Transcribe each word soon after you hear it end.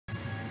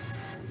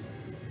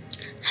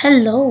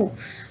Hello,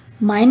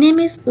 my name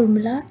is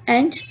Urmila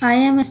and I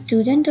am a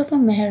student of a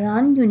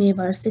Mehran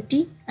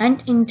University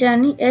and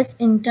interning as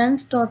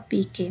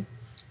interns.pk,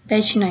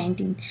 page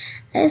 19.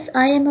 As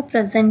I am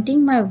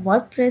presenting my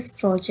WordPress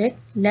project,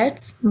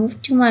 let's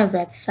move to my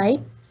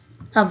website,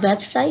 a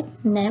website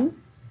named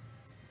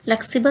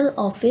Flexible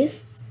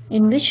Office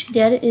in which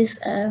there is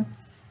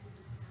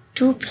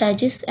two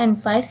pages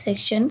and five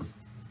sections.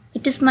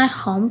 It is my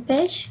home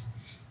page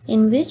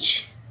in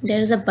which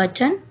there is a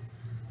button,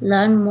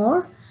 learn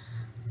more.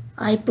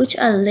 I put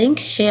a link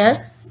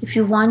here. If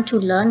you want to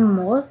learn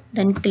more,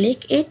 then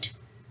click it.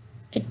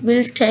 It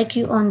will take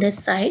you on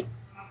this site.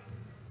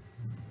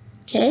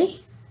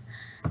 Okay.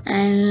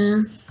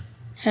 And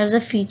here are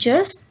the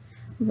features.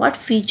 What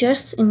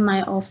features in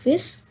my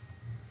office?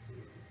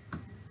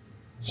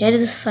 Here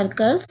is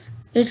circles.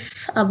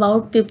 It's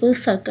about people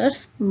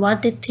circles,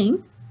 what they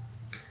think.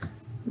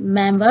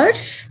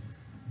 Members,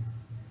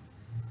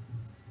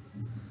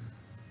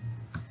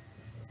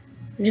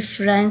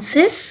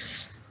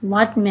 references,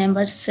 what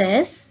member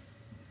says.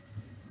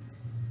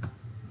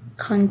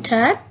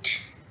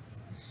 Contact.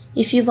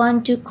 If you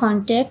want to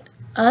contact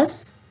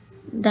us,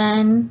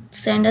 then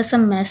send us a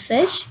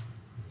message.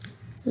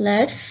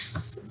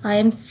 I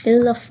am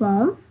fill the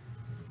form.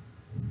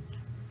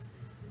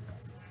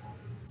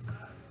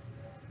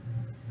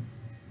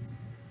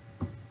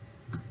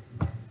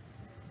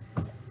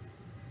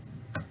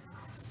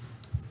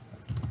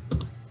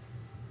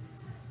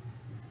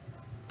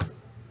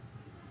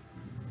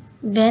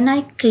 When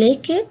I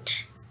click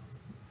it,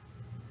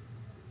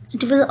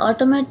 it will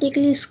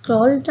automatically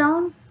scroll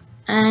down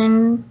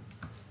and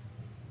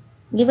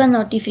give a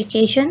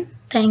notification.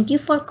 Thank you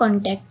for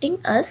contacting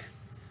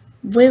us.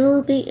 We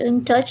will be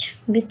in touch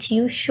with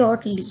you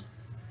shortly.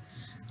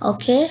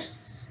 Okay,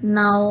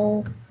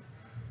 now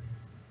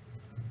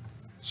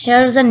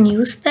here's a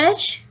news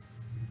page.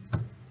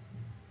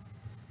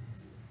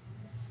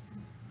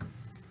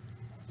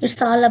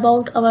 It's all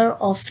about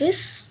our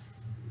office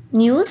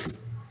news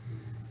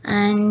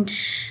and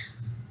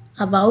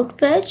about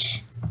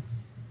page.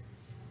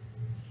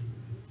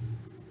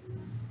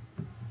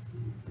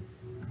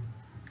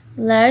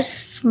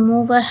 Let's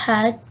move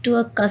ahead to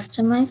a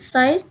customized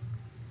site.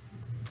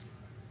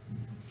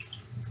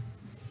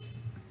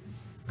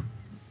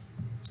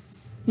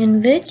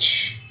 In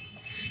which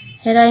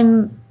here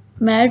I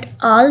made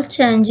all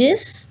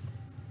changes,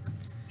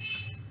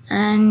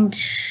 and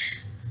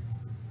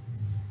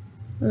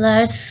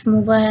let's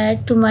move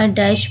ahead to my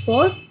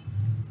dashboard.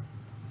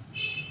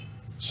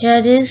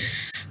 Here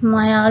is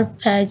my all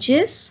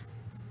pages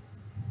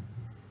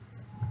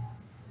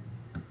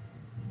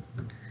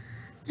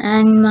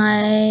and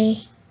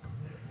my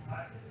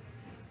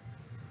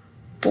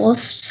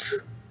posts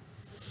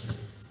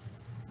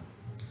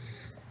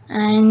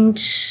and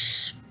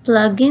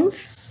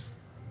plugins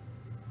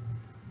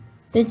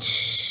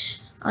which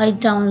I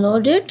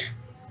downloaded.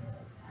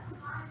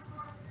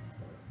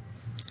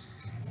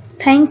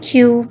 Thank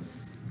you.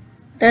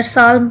 That's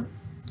all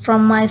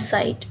from my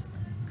side.